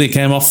 absolutely, it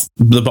came off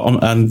the bottom,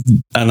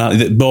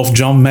 and both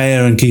John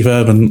Mayer and Keith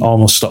Urban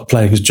almost stopped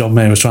playing because John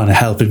Mayer was trying to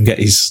help him get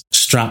his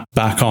strap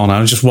back on.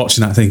 I was just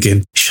watching that thinking,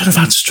 you should have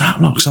had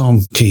strap locks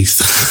on,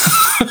 Keith.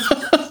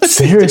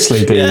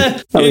 Seriously, dude.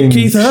 Yeah,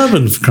 Keith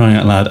Urban, for crying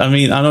out loud. I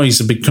mean, I know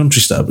he's a big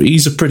country star, but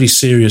he's a pretty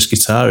serious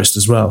guitarist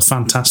as well.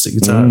 Fantastic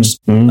guitarist.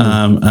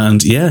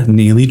 And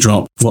nearly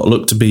dropped what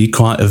looked to be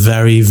quite a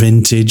very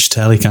vintage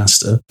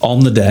Telecaster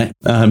on the deck,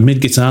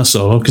 mid-guitar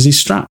solo, because his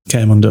strap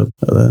came under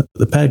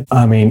the peg.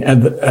 I mean,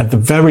 at the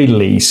very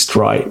least,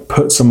 right,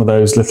 put some of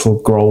those little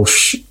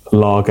Grolsch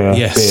lager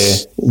beer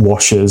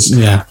washers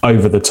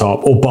over the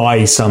top, or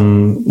buy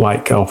some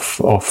like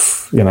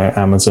off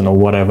Amazon or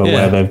whatever,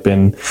 where they've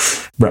been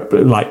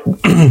like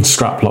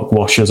strap lock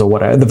washers or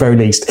whatever at the very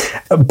least.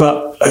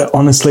 But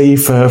honestly,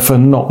 for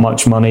not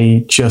much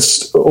money,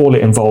 just all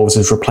it involves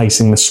is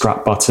replacing the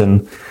strap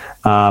button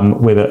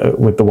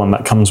with the one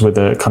that comes with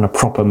a kind of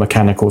proper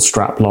mechanical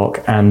strap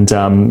lock, and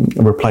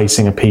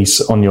replacing a piece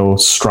on your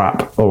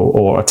strap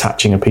or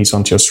attaching a piece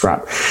onto your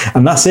strap,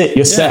 and that's it.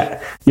 You're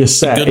set.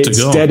 It's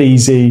dead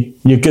easy.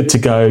 You're good to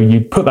go.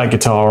 You put that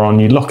guitar on,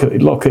 you lock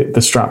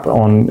the strap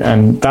on,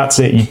 and that's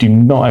it. You do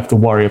not have to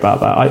worry about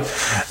that.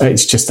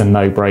 It's just a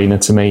no-brainer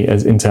to me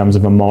in terms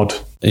of a mod.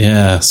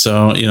 Yeah,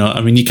 so,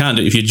 you can't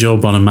do, if you're Joe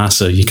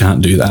Bonamassa, you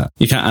can't do that.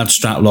 You can't add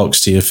strap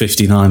locks to your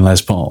 59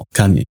 Les Paul,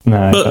 can you?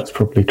 No, but that's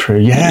probably true.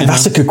 Yeah,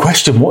 that's a good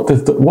question. What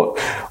does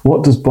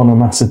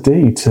Bonamassa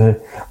do to...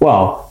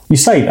 Well, you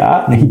say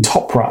that, he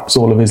top wraps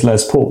all of his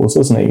Les Pauls,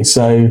 doesn't he?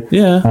 So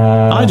yeah,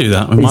 I do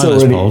that with my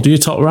Les Paul. Do you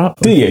top wrap?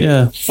 Do you?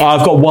 Yeah.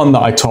 I've got one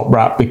that I top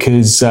wrap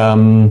because...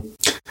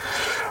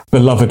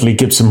 belovedly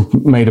Gibson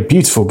made a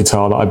beautiful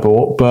guitar that I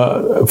bought,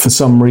 but for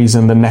some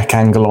reason the neck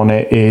angle on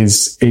it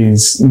is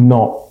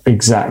not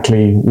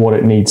exactly what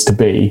it needs to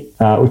be,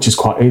 which is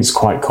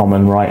quite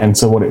common, right? And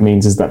so what it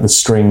means is that the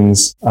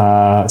strings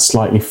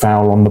slightly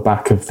foul on the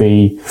back of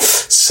the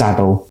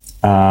saddle.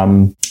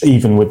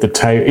 Even with the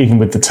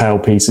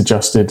tailpiece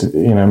adjusted,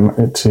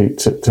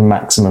 to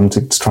maximum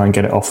to try and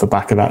get it off the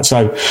back of that.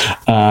 So,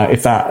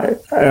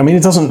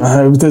 it doesn't.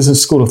 There's a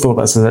school of thought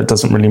that says it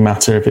doesn't really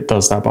matter if it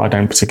does that, but I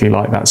don't particularly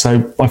like that.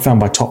 So I found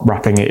by top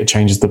wrapping it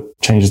changes the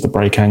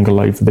brake angle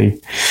over the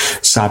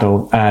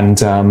saddle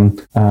and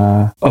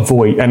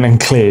avoid, and then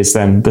clears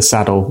then the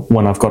saddle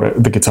when I've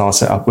got the guitar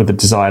set up with the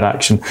desired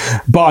action.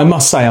 But I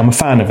must say I'm a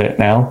fan of it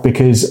now,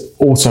 because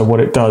also what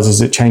it does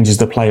is it changes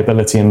the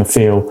playability and the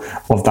feel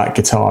of that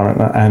guitar,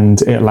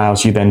 and it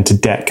allows you then to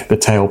deck the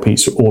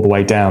tailpiece all the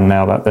way down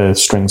now that the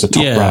strings are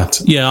top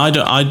brass. Yeah,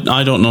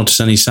 I don't notice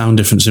any sound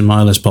difference in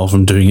my Les Paul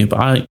from doing it, but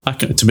I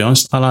to be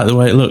honest, I like the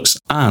way it looks.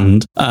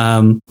 And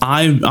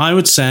I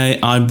would say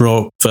I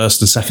broke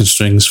first and second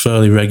strings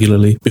fairly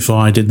regularly before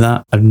I did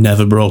that. I've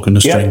never broken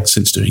a string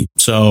since doing it.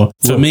 So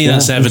for me,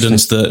 that's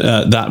evidence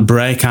that that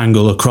break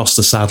angle across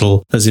the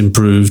saddle has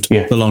improved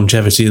the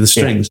longevity of the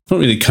strings. I don't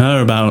really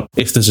care about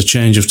if there's a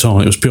change of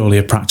tone. It was purely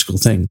a practical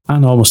thing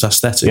and almost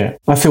aesthetic. Yeah,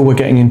 I feel we're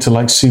getting into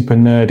like super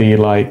nerdy,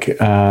 like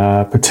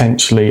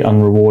potentially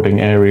unrewarding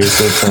areas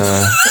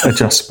of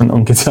adjustment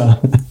on guitar.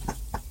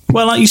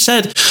 Well, like you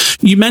said,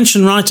 you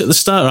mentioned right at the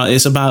start, right?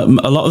 It's about,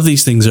 a lot of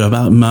these things are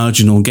about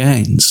marginal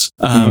gains.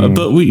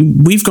 But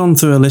we've gone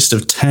through a list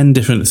of 10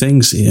 different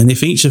things here, and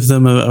if each of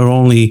them are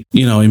only,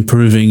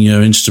 improving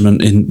your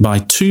instrument by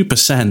 2%,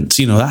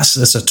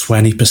 that's a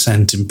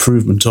 20%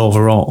 improvement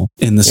overall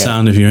in the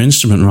sound of your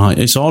instrument, right?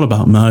 It's all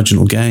about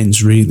marginal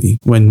gains, really.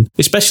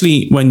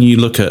 Especially when you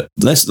look at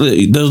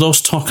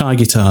those Tokai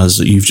guitars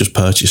that you've just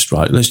purchased,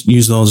 right? Let's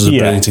use those as a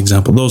brilliant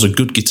example. Those are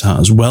good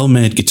guitars,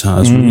 well-made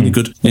guitars, really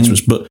good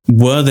instruments, but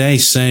where they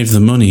save the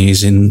money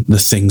is in the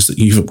things that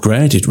you've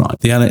upgraded, right?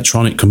 The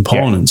electronic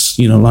components,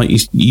 like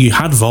you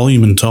had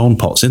volume and tone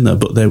pots in there,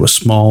 but they were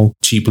small,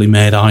 cheaply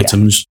made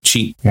items,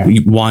 cheap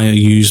wire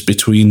used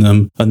between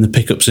them, and the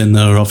pickups in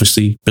there are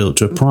obviously built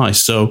to a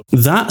price. So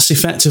that's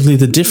effectively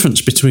the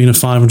difference between a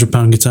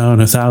 £500 guitar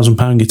and a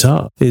 £1,000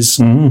 guitar is,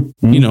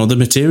 the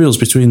materials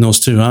between those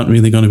two aren't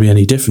really going to be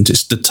any different.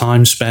 It's the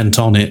time spent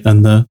on it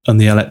and the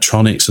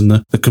electronics and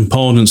the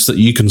components that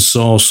you can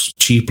source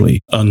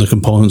cheaply and the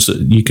components that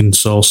you can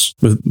source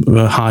with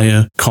a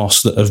higher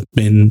cost that have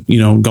been,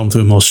 gone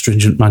through a more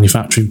stringent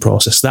manufacturing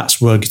process. That's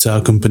where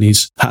guitar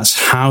companies, that's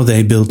how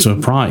they build to a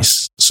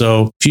price.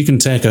 So if you can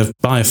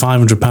buy a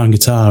 £500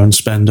 guitar and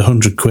spend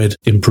 £100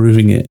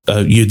 improving it,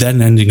 you're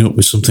then ending up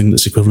with something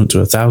that's equivalent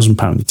to a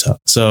 £1,000 guitar.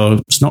 So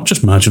it's not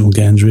just marginal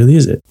gains, really,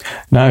 is it?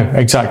 No,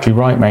 exactly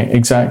right, mate.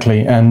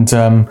 Exactly. And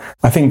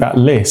I think that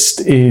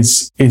list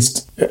is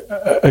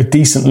a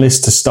decent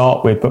list to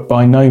start with, but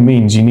by no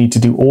means you need to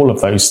do all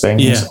of those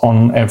things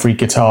on every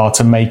guitar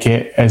to make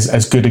it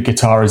as good a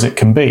guitar as it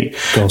can be.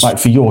 Like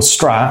for your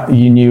Strat,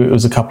 you knew it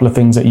was a couple of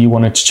things that you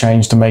wanted to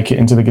change to make it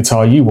into the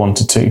guitar you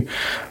wanted to.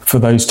 For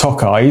those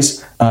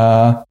Tokais,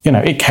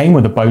 it came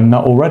with a bone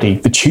nut already.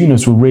 The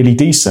tuners were really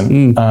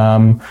decent.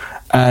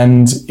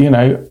 And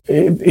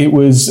it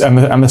was, and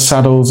the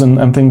saddles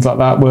and things like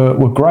that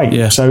were great.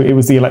 Yeah. So it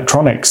was the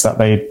electronics that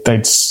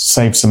they'd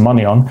saved some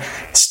money on.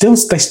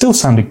 They still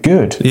sounded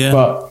good. Yeah.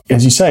 But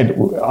as you said,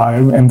 I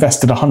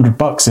invested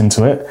 $100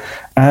 into it,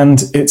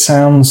 and it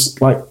sounds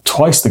like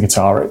twice the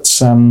guitar.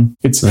 It's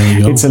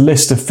a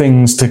list of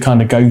things to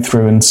kind of go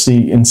through and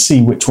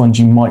see which ones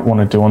you might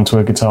want to do onto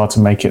a guitar to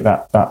make it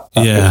that bit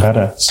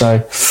better.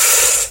 So.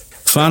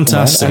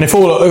 Fantastic. And if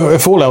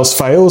all else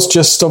fails,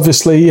 just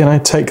obviously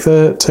take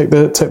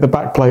the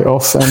back plate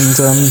off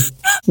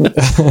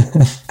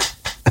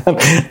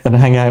and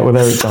hang out with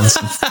Eric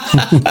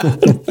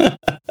Johnson.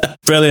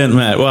 Brilliant,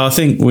 mate. Well, I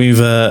think we've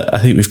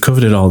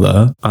covered it all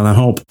there, and I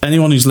hope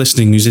anyone who's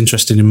listening who's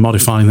interested in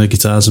modifying their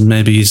guitars and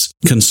maybe is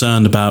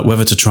concerned about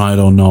whether to try it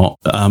or not,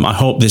 I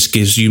hope this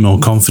gives you more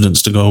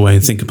confidence to go away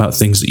and think about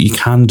things that you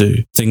can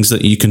do, things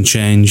that you can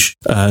change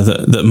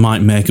that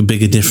might make a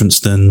bigger difference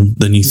than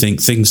you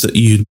think, things that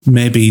you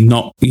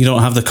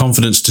don't have the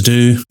confidence to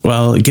do.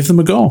 Well, give them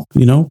a go.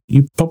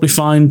 You probably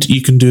find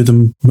you can do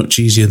them much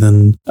easier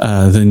than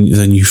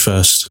you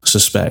first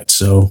suspect.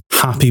 So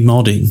happy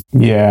modding.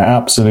 Yeah,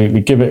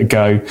 absolutely. Give it a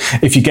go.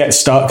 If you get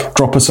stuck,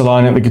 drop us a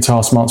line at the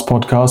Guitar Smarts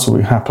podcast.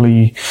 We'll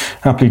happily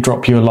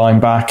drop you a line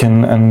back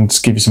and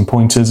give you some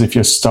pointers if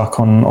you're stuck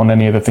on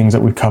any of the things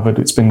that we've covered.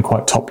 It's been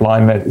quite top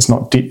line. It's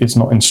not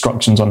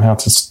instructions on how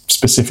to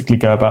specifically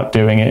go about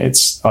doing it.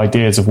 It's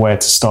ideas of where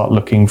to start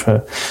looking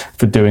for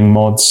doing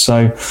mods.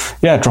 So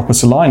yeah, drop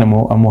us a line and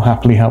we'll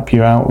happily help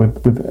you out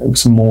with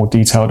some more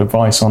detailed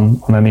advice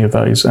on any of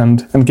those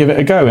and give it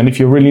a go. And if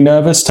you're really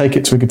nervous, take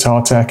it to a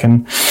guitar tech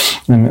and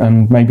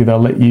maybe they'll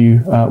let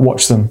you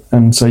watch them,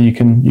 and so you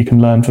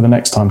can learn for the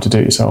next time to do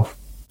it yourself.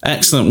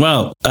 Excellent.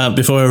 Well,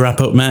 before we wrap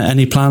up, Matt,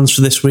 any plans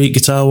for this week,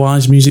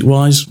 guitar-wise,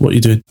 music-wise? What are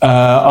you doing?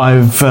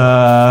 I've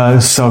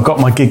got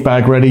my gig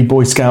bag ready,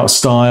 Boy Scout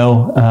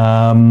style.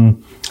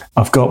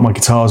 I've got my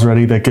guitars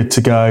ready; they're good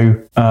to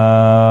go.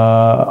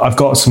 I've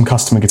got some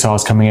customer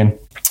guitars coming in.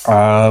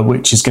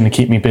 which is going to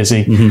keep me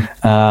busy.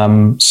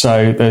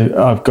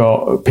 I've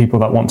got people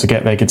that want to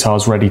get their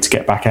guitars ready to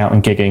get back out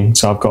and gigging.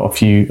 So I've got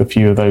a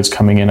few of those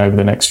coming in over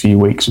the next few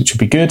weeks, which would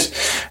be good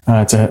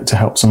to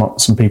help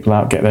some people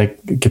out get their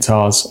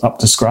guitars up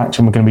to scratch.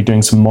 And we're going to be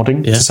doing some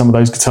modding to some of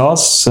those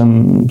guitars.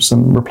 Some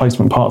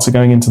replacement parts are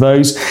going into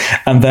those,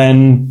 and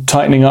then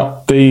tightening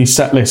up the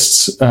set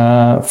lists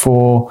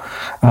for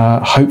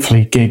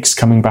hopefully gigs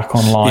coming back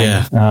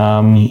online.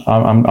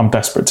 I'm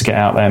desperate to get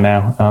out there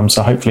now.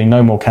 So hopefully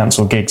no more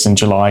cancelled gigs in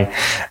July,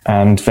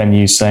 and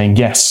venues saying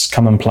yes,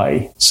 come and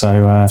play.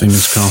 So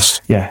fingers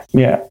crossed. Yeah.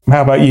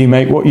 How about you,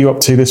 mate? What are you up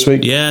to this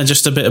week? Yeah,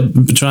 just a bit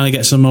of trying to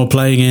get some more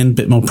playing in, a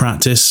bit more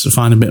practice,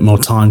 find a bit more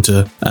time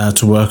to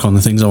work on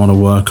the things I want to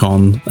work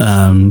on.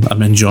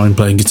 I'm enjoying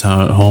playing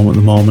guitar at home at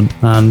the moment,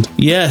 and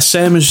yeah,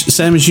 same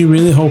as you.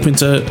 Really hoping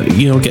to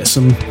get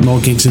some more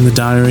gigs in the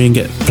diary and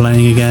get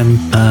playing again.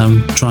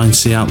 Try and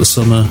see out the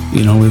summer,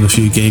 with a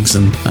few gigs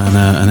and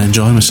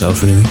enjoy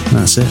myself. Really,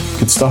 that's it.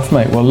 Good stuff,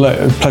 mate. Well, look,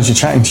 pleasure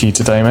chatting to you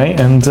today, mate,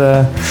 and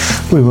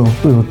we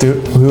will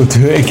do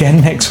it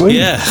again next week.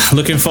 Yeah,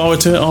 looking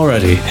forward to it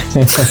already.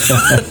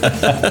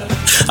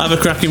 Have a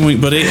cracking week,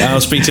 buddy.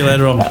 I'll speak to you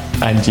later on.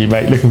 And you,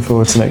 mate. Looking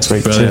forward to next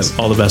week. Brilliant. Cheers.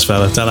 All the best,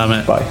 fella. Ta-ra,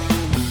 mate. Bye.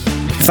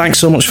 Thanks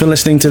so much for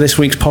listening to this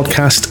week's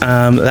podcast.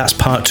 That's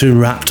part 2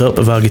 wrapped up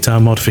of our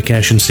guitar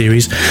modification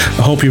series.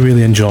 I hope you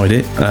really enjoyed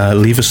it.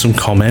 Leave us some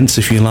comments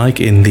if you like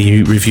in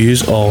the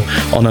reviews or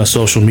on our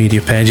social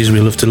media pages. We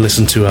love to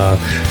listen to our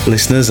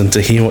listeners and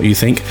to hear what you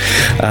think.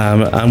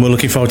 And we're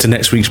looking forward to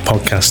next week's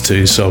podcast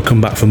too. So come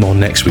back for more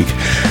next week.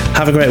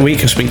 Have a great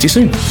week. I'll speak to you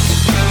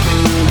soon.